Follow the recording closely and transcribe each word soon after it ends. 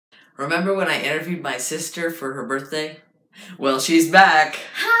Remember when I interviewed my sister for her birthday? Well, she's back.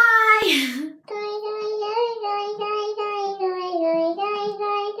 Hi!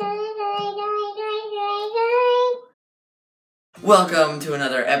 Welcome to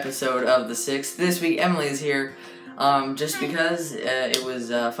another episode of The Six. This week, Emily is here just because it was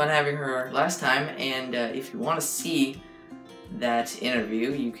fun having her last time, and if you want to see that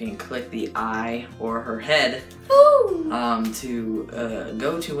interview, you can click the eye or her head to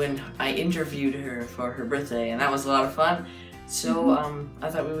go to when I interviewed her for her birthday, and that was a lot of fun. So I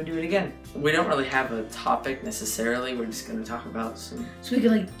thought we would do it again. We don't really have a topic necessarily. We're just gonna talk about some So we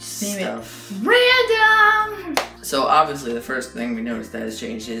could like just name stuff. it random. So obviously the first thing we noticed that has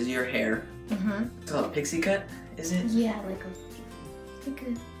changed is your hair. It's called a pixie cut, is it? Yeah, like a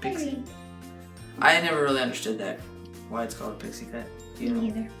Pixie. I never really understood that. Why it's called a pixie cut? Do you know? Me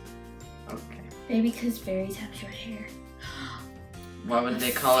neither. Okay. Maybe because fairies have short hair. Why would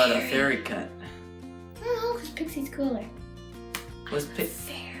they call it a fairy cut? I don't know, because pixie's cooler. What's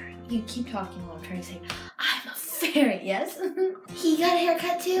Fairy. You keep talking while I'm trying to say, I'm a fairy, yes? He got a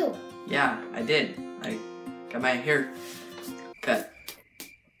haircut too. Yeah, I did. I got my hair cut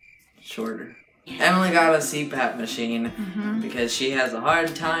shorter. Emily got a CPAP machine because she has a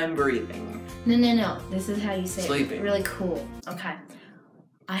hard time breathing. No. This is how you say Sleeping. it. Really cool. Okay.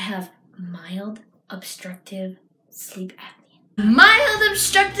 I have mild obstructive sleep apnea. Mild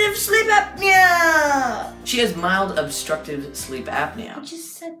obstructive sleep apnea! She has mild obstructive sleep apnea. I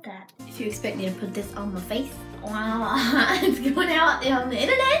just said that. If you expect me to put this on my face, wow, it's going out on the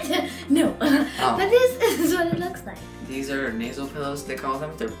internet? No. Oh. But this is what it looks like. These are nasal pillows, they call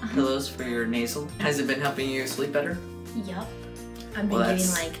them. They're pillows for your nasal. Has it been helping you sleep better? Yup. I've been getting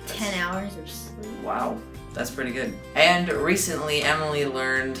like 10 hours of sleep. Wow, that's pretty good. And recently, Emily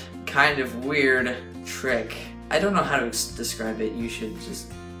learned kind of weird trick. I don't know how to describe it. You should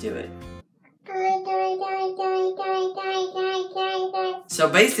just do it. So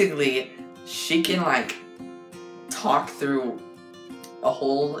basically, she can like talk through a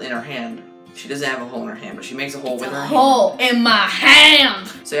hole in her hand. She doesn't have a hole in her hand, but she makes a hole with her hand. Hole in my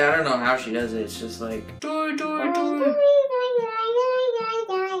hand! So yeah, I don't know how she does it. It's just like...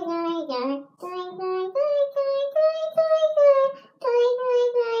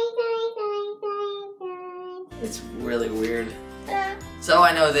 It's really weird. So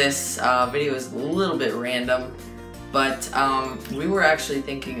I know this video is a little bit random, but we were actually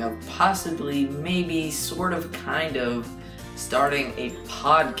thinking of possibly, maybe, sort of, kind of, starting a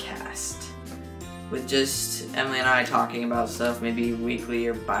podcast with just Emily and I talking about stuff, maybe weekly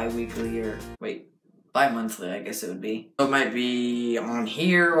or bi-weekly or, bi-monthly I guess it would be. So it might be on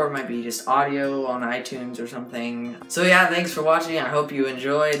here or it might be just audio on iTunes or something. So yeah, thanks for watching. I hope you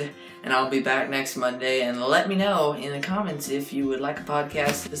enjoyed, and I'll be back next Monday, and let me know in the comments if you would like a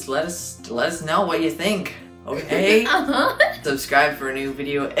podcast. Just let us know what you think, okay? Subscribe for a new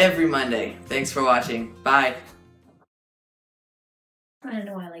video every Monday. Thanks for watching. Bye. I don't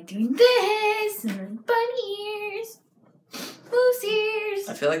know why I like doing this, and then bunny ears, moose ears.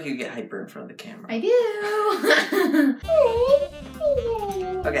 I feel like you get hyper in front of the camera. I do.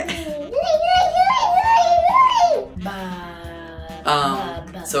 Okay. Bye.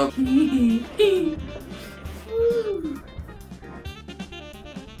 So